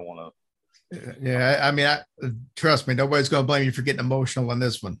story. I don't want to. Yeah, I mean, trust me, nobody's going to blame you for getting emotional on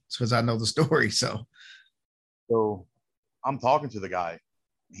this one because I know the story. So I'm talking to the guy.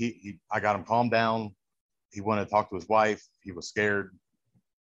 I got him calmed down. He wanted to talk to his wife. He was scared.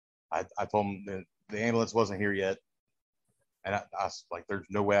 I told him that the ambulance wasn't here yet. And I was like, there's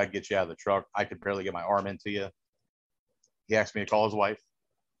no way I'd get you out of the truck. I could barely get my arm into you. He asked me to call his wife.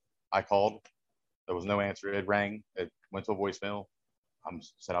 I called. There was no answer. It rang. It went to a voicemail.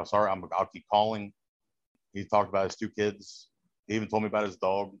 Said, I'm sorry. I'll keep calling. He talked about his 2 kids. He even told me about his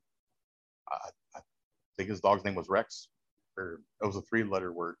dog. I think his dog's name was Rex. Or it was a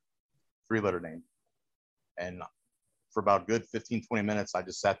 3-letter name. And for about a good 15, 20 minutes, I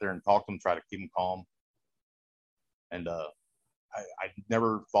just sat there and talked to him, try to keep him calm. And I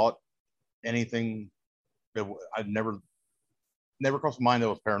never thought anything. I never crossed my mind that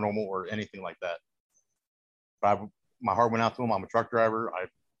was paranormal or anything like that. But my heart went out to him. I'm a truck driver.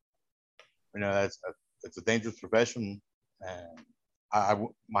 It's a dangerous profession, and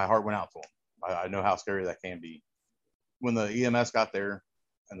my heart went out to him. I know how scary that can be. When the EMS got there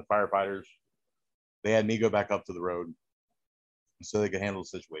and the firefighters, they had me go back up to the road so they could handle the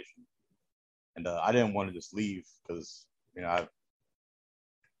situation. And I didn't want to just leave because,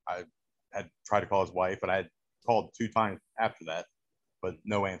 I had tried to call his wife, and I had called 2 times after that, but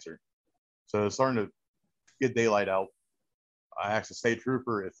no answer. So it was starting to get daylight out. I asked the state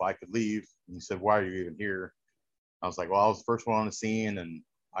trooper if I could leave. And he said, why are you even here? I was like, well, I was the first one on the scene, and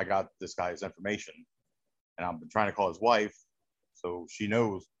I got this guy's information. And I've been trying to call his wife so she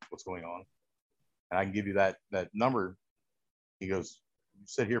knows what's going on. And I can give you that number. He goes,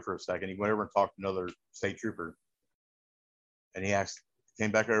 sit here for a second. He went over and talked to another state trooper. And he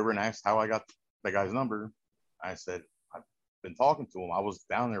came back over and asked how I got that guy's number. I said, I've been talking to him. I was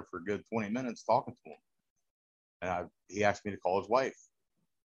down there for a good 20 minutes talking to him. And he asked me to call his wife.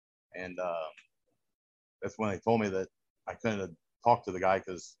 And that's when they told me that I couldn't talk to the guy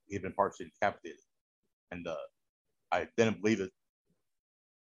because he'd been partially decapitated. And I didn't believe it.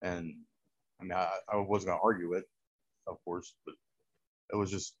 And I mean, I wasn't going to argue it, of course, but it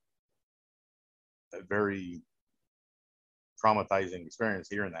was just a very traumatizing experience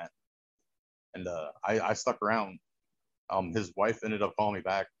hearing that. And I stuck around. His wife ended up calling me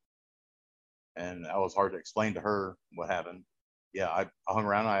back, and that was hard to explain to her what happened. Yeah, I hung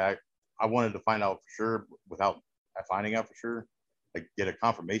around. I wanted to find out for sure without finding out for sure. Like get a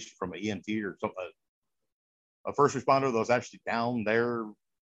confirmation from an EMT or something, a first responder that was actually down there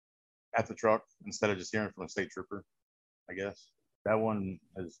at the truck instead of just hearing from a state trooper, I guess. That one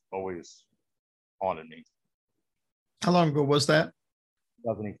has always haunted me. How long ago was that?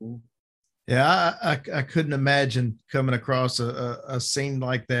 2018. Yeah, I couldn't imagine coming across a scene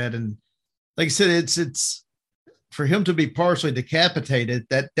like that. And like I said, it's for him to be partially decapitated,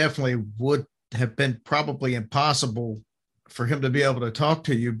 that definitely would have been probably impossible for him to be able to talk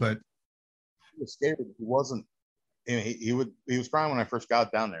to you. But he was scared. He wasn't. He was crying when I first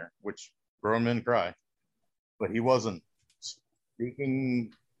got down there, which grown men cry, but he wasn't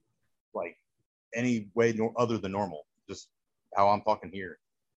speaking like any way other than normal, just how I'm talking here.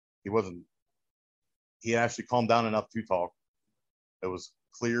 He wasn't. He actually calmed down enough to talk. It was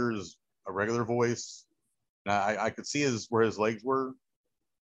clear as a regular voice. And I could see where his legs were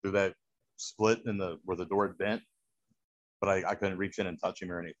through that split where the door had bent, but I couldn't reach in and touch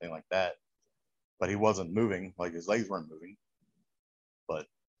him or anything like that. But he wasn't moving, like his legs weren't moving. But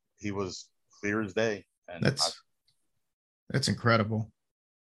he was clear as day. And that's incredible.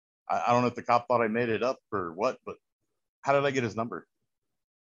 I don't know if the cop thought I made it up or what, but how did I get his number?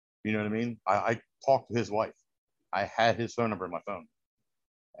 You know what I mean? I talked to his wife. I had his phone number in my phone.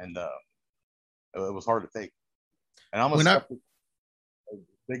 And it was hard to take. And I'm a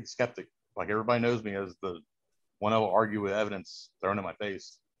big skeptic. Like everybody knows me as the one I will argue with evidence thrown in my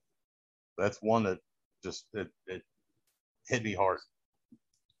face. That's one that just it hit me hard.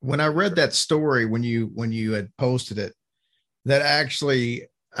 When I read that story, when you had posted it, that actually,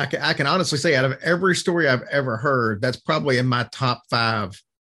 I can honestly say, out of every story I've ever heard, that's probably in my top 5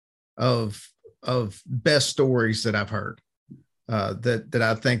 of best stories that I've heard. That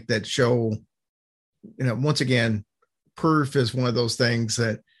I think that show, once again, proof is one of those things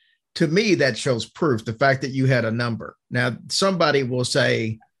that, to me, that shows proof. The fact that you had a number. Now, somebody will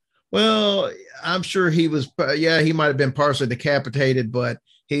say, well, I'm sure he might have been partially decapitated, but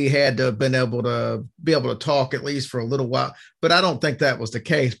he had to have been able to talk at least for a little while. But I don't think that was the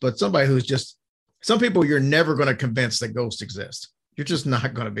case. But somebody who's just, some people you're never going to convince that ghosts exist. You're just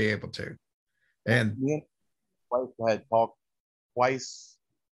not going to be able to. And my wife had talked twice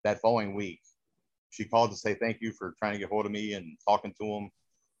that following week. She called to say thank you for trying to get hold of me and talking to him.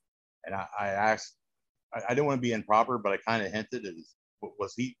 And I asked, I didn't want to be improper, but I kind of hinted,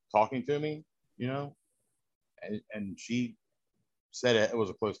 was he talking to me? And she said it was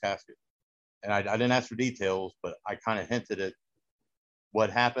a closed casket. And I didn't ask for details, but I kind of hinted at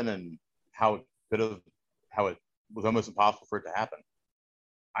what happened and how it was almost impossible for it to happen.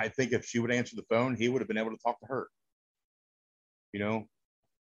 I think if she would answer the phone, he would have been able to talk to her. And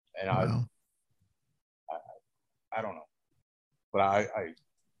wow. I don't know, but I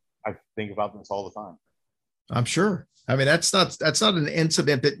think about this all the time. I'm sure. I mean, that's not an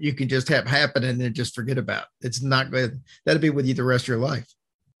incident that you can just have happen and then just forget about. It's not good. That'll be with you the rest of your life.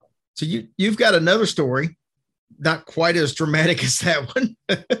 So you've got another story, not quite as dramatic as that one,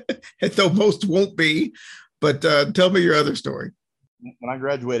 though most won't be. But tell me your other story. When I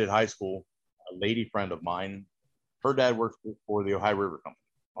graduated high school, a lady friend of mine, her dad worked for the Ohio River Company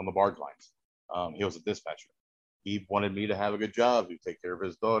on the barge lines. He was a dispatcher. He wanted me to have a good job, to take care of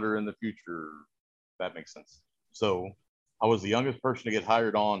his daughter in the future. That makes sense. So I was the youngest person to get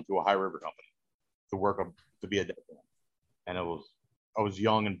hired on to Ohio River Company to be a deckman. And I was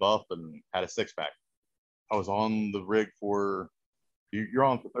young and buff and had a 6-pack. I was on the rig for, you're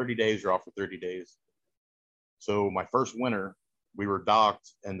on for 30 days, you're off for 30 days. So my first winter, we were docked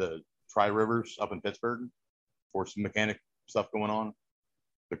in the Tri-Rivers up in Pittsburgh for some mechanic stuff going on.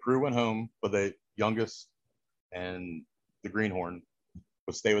 The crew went home, but the youngest and the greenhorn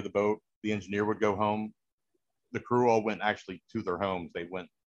would stay with the boat. The engineer would go home. The crew all went actually to their homes. They weren't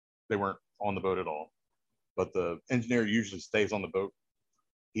on the boat at all. But the engineer usually stays on the boat.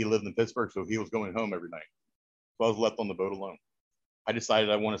 He lived in Pittsburgh, so he was going home every night. So I was left on the boat alone. I decided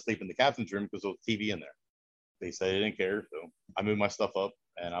I want to sleep in the captain's room because there was TV in there. They said they didn't care, so I moved my stuff up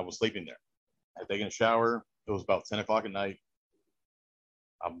and I was sleeping there. I had taken a shower. It was about 10 o'clock at night.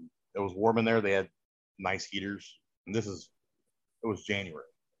 It was warm in there. They had nice heaters. And it was January.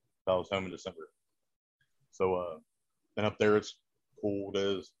 So I was home in December. So then up there it's cold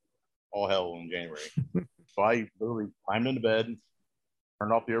as all hell in January. So I literally climbed into bed,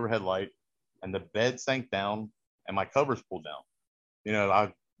 turned off the overhead light, and the bed sank down and my covers pulled down.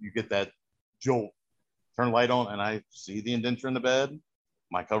 You get that jolt. Turn the light on and I see the indenture in the bed.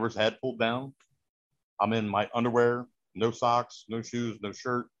 My covers had pulled down. I'm in my underwear, no socks, no shoes, no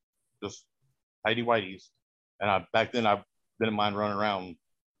shirt, just tighty whities. And back then I didn't mind running around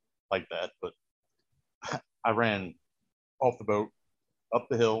like that, but I ran off the boat, up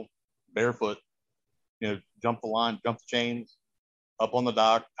the hill, barefoot, jumped the line, jumped the chains, up on the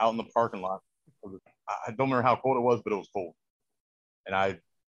dock, out in the parking lot. I don't remember how cold it was, but it was cold. And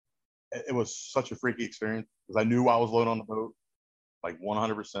it was such a freaky experience because I knew I was alone on the boat, like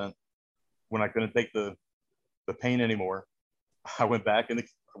 100%. When I couldn't take the pain anymore, I went back,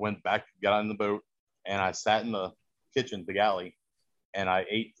 got on the boat, and I sat in the kitchen, the galley, and I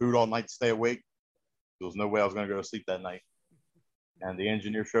ate food all night to stay awake. There was no way I was going to go to sleep that night. And the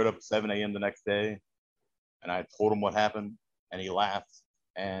engineer showed up at 7 a.m. the next day, and I told him what happened, and he laughed.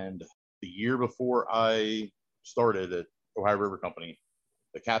 And the year before I started at Ohio River Company,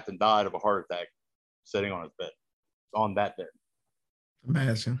 the captain died of a heart attack sitting on his bed on that day.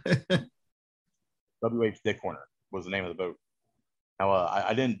 Imagine. W.H. Dick Horner was the name of the boat. Now,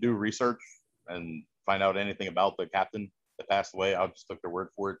 I didn't do research and find out anything about the captain that passed away. I just took their word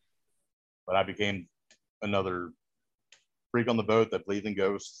for it. But I became another freak on the boat that believed in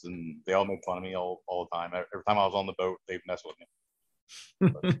ghosts, and they all made fun of me all the time. Every time I was on the boat, they'd mess with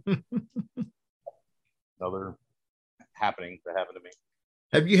me. Another happening that happened to me.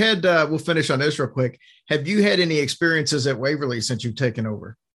 Have you had, we'll finish on this real quick. Have you had any experiences at Waverly since you've taken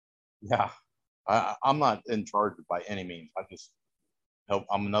over? Yeah. I'm not in charge by any means. I just help.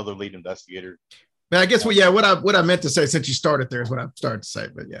 I'm another lead investigator. But I guess, what I meant to say since you started there is what I started to say,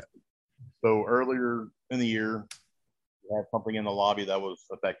 but yeah. So earlier in the year, we had something in the lobby that was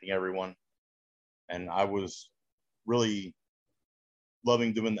affecting everyone. And I was really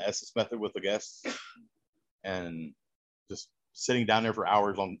loving doing the SS method with the guests and just sitting down there for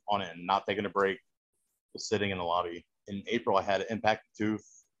hours on it and not taking a break, just sitting in the lobby. In April, I had an impacted tooth.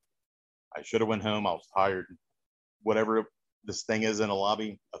 I should have went home. I was tired. Whatever this thing is in a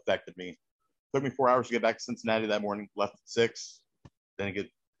lobby affected me. Took me 4 hours to get back to Cincinnati that morning. Left at 6. Didn't get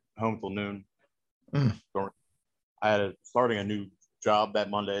home till noon. I had starting a new job that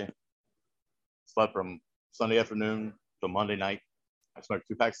Monday. Slept from Sunday afternoon till Monday night. I smoked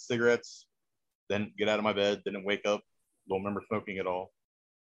 2 packs of cigarettes. Didn't get out of my bed. Didn't wake up. Don't remember smoking at all.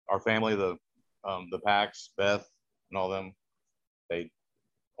 Our family, the Packs, Beth, and all them, they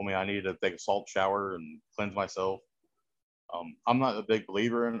told me I needed to take a salt shower and cleanse myself. I'm not a big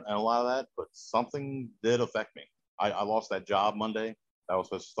believer in a lot of that, but something did affect me. I lost that job Monday. That was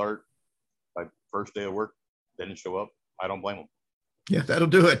supposed to start. My first day of work didn't show up. I don't blame them. Yeah, that'll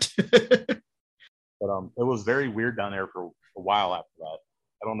do it. But it was very weird down there for a while after that.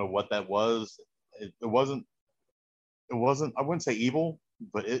 I don't know what that was. It wasn't, I wouldn't say evil,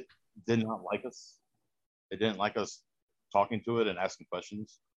 but it did not like us. It didn't like us talking to it and asking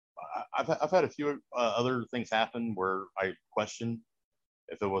questions. I've had a few other things happen where I questioned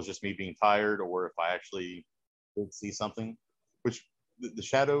if it was just me being tired or if I actually did see something, which the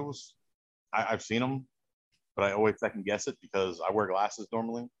shadows, I've seen them, but I always second guess it because I wear glasses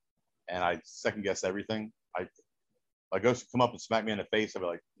normally and I second guess everything. A ghost would come up and smack me in the face. I'd be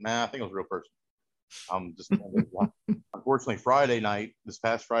like, nah, I think it was a real person. I'm just unfortunately this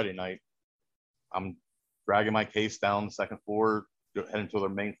past Friday night, I'm dragging my case down the second floor, heading to the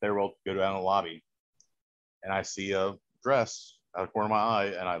main stairwell to go down the lobby. And I see a dress out of the corner of my eye,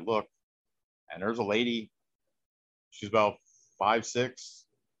 and I look, and there's a lady. She's about 5'6",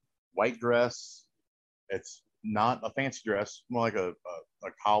 white dress. It's not a fancy dress, more like a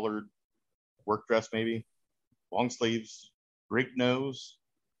collared work dress maybe. Long sleeves, Greek nose,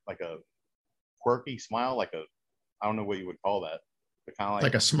 like a quirky smile, I don't know what you would call that, but kind of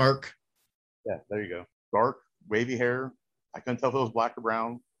like a smirk. Yeah, there you go. Dark, wavy hair. I couldn't tell if it was black or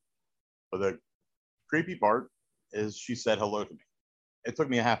brown. But the creepy part is she said hello to me. It took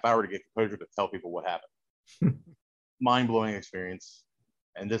me a half hour to get composure to tell people what happened. Mind-blowing experience.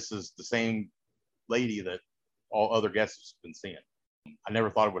 And this is the same lady that all other guests have been seeing. I never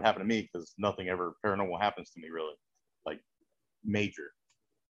thought it would happen to me because nothing ever paranormal happens to me, really. Like, major.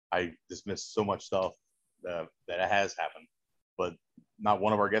 I dismiss so much stuff that it has happened. But not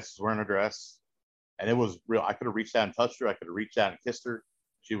one of our guests was wearing a dress. And it was real. I could have reached out and touched her. I could have reached out and kissed her.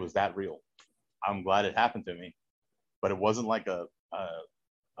 She was that real. I'm glad it happened to me. But it wasn't like a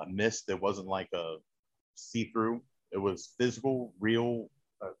mist. It wasn't like a see-through. It was physical, real,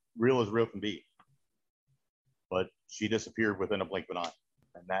 real as real can be. But she disappeared within a blink of an eye.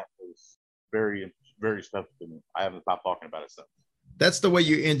 And that was very, very special to me. I haven't stopped talking about it since. That's the way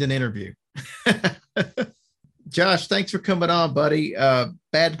you end an interview. Josh, thanks for coming on, buddy.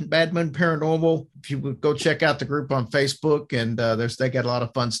 Bad Moon Paranormal. If you would go check out the group on Facebook, and they got a lot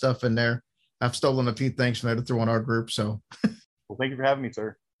of fun stuff in there. I've stolen a few things from there to throw in our group. So, well, thank you for having me,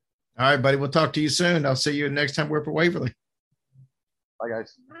 sir. All right, buddy. We'll talk to you soon. I'll see you next time we're up at Waverly. Bye,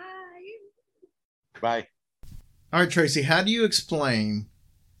 guys. Bye. All right, Tracy. How do you explain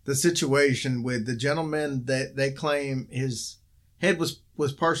the situation with the gentleman that they claim his head was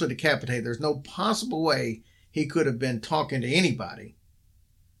partially decapitated? There's no possible way he could have been talking to anybody,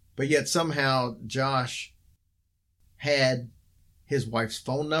 but yet somehow Josh had his wife's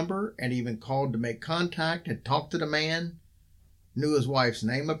phone number and even called to make contact and talked to the man, knew his wife's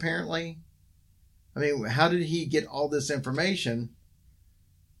name apparently. I mean, how did he get all this information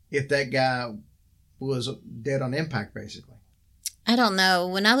if that guy was dead on impact, basically? I don't know.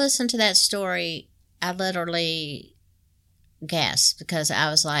 When I listened to that story, I literally gasped because I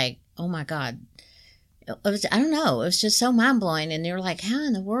was like, oh my God. I don't know. It was just so mind-blowing. And they were like, how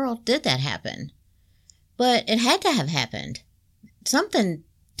in the world did that happen? But it had to have happened. Something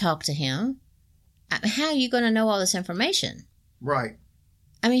talked to him. How are you going to know all this information? Right.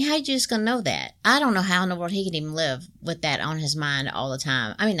 I mean, how are you just going to know that? I don't know how in the world he could even live with that on his mind all the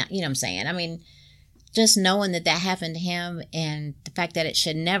time. I mean, you know what I'm saying? I mean, just knowing that happened to him and the fact that it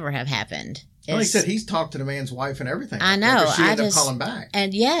should never have happened. Well, he said he's talked to the man's wife and everything. I know. She ended up calling back.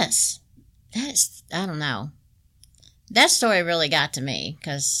 And yes, I don't know. That story really got to me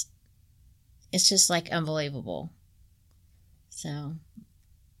because it's just like unbelievable. So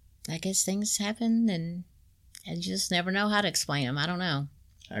I guess things happen and you just never know how to explain them. I don't know.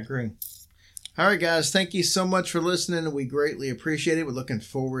 I agree. All right, guys. Thank you so much for listening. We greatly appreciate it. We're looking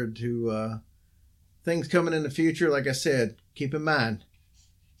forward to things coming in the future. Like I said, keep in mind,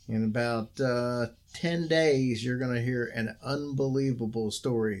 In about 10 days, you're going to hear an unbelievable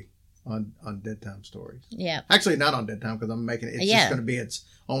story on Dead Time Stories. Yeah. Actually, not on Dead Time because I'm making it. It's just going to be its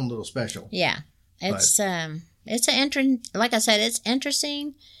own little special. Yeah. It's an like I said, it's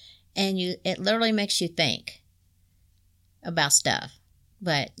interesting, and it literally makes you think about stuff.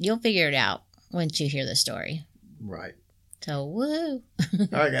 But you'll figure it out once you hear the story. Right. So, woo. All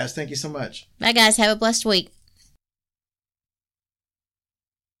right, guys. Thank you so much. Bye, guys. Have a blessed week.